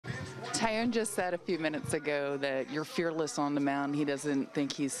Tyon just said a few minutes ago that you're fearless on the mound. He doesn't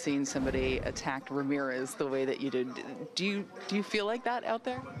think he's seen somebody attack Ramirez the way that you did. Do you feel like that out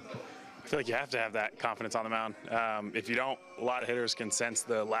there? I feel like you have to have that confidence on the mound. If you don't, a lot of hitters can sense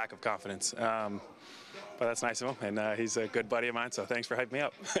the lack of confidence. But that's nice of him, and he's a good buddy of mine, so thanks for hyping me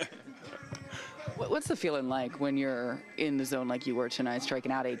up. What's the feeling like when you're in the zone like you were tonight,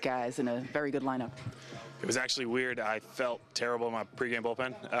 striking out 8 guys in a very good lineup? It was actually weird. I felt terrible in my pregame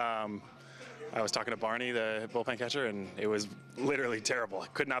bullpen. I was talking to Barney, the bullpen catcher, and it was literally terrible. I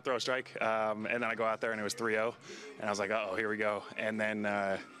could not throw a strike, and then I go out there and it was 3-0, and I was like, uh-oh, here we go. And then,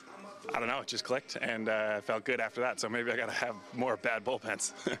 I don't know, it just clicked, and I felt good after that, so maybe I got to have more bad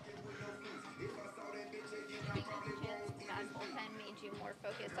bullpens.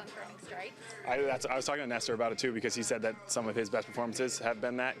 Focused on throwing strikes? I was talking to Nestor about it too, because he said that some of his best performances have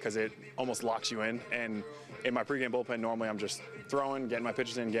been that, because it almost locks you in. And in my pregame bullpen, normally I'm just throwing, getting my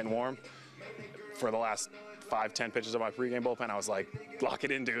pitches in, getting warm. For the last 5-10 pitches of my pregame bullpen, I was like, lock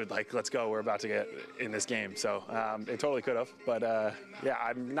it in, dude. Like, let's go. We're about to get in this game. So it totally could have. But yeah,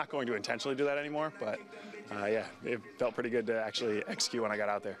 I'm not going to intentionally do that anymore. But yeah, it felt pretty good to actually execute when I got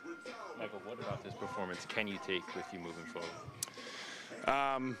out there. Michael, what about this performance can you take with you moving forward?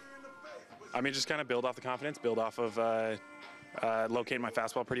 I mean, just kind of build off the confidence, build off of locating my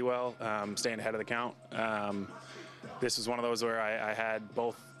fastball pretty well, staying ahead of the count. This was one of those where I had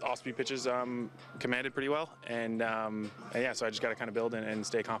both off-speed pitches commanded pretty well, and yeah, so I just got to kind of build and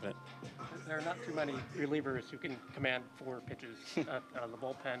stay confident. There are not too many relievers who can command 4 pitches out of the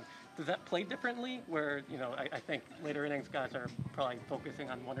bullpen. Does that play differently? Where, you know, I think later innings guys are probably focusing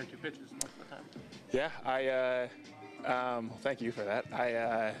on 1 or 2 pitches most of the time. Yeah, thank you for that.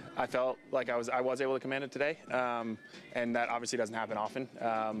 I felt like I was able to command it today, and that obviously doesn't happen often.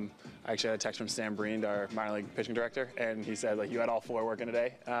 I actually had a text from Sam Breen, our minor league pitching director, and he said, like, you had all 4 working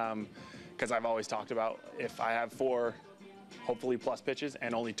today, because I've always talked about if I have 4 hopefully plus pitches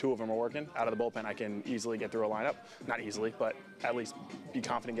and only 2 of them are working out of the bullpen, I can easily get through a lineup. Not easily, but at least be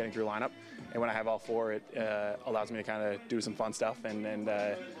confident getting through a lineup. And when I have all 4, it allows me to kind of do some fun stuff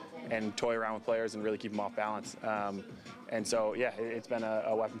and toy around with players and really keep them off balance. And so, yeah, it's been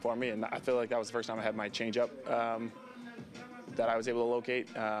a weapon for me. And I feel like that was the first time I had my changeup that I was able to locate,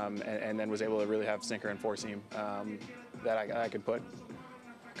 and then was able to really have sinker and 4-seam that I could put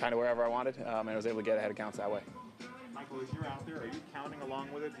kind of wherever I wanted, and I was able to get ahead of counts that way. Michael, as you're out there, are you counting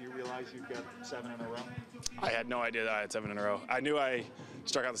along with it? Do you realize you've got 7 in a row? I had no idea that I had 7 in a row. I knew I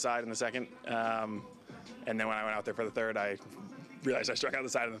struck out the side in the second, and then when I went out there for the third, I realized I struck out the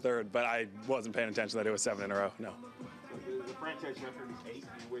side in the third, but I wasn't paying attention that it was 7 in a row. No. The franchise record is 8. You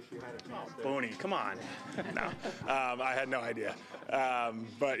wish you had a chance there. Booney, come on. No, I had no idea.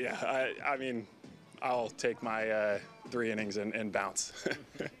 But yeah, I mean, I'll take my 3 innings and bounce.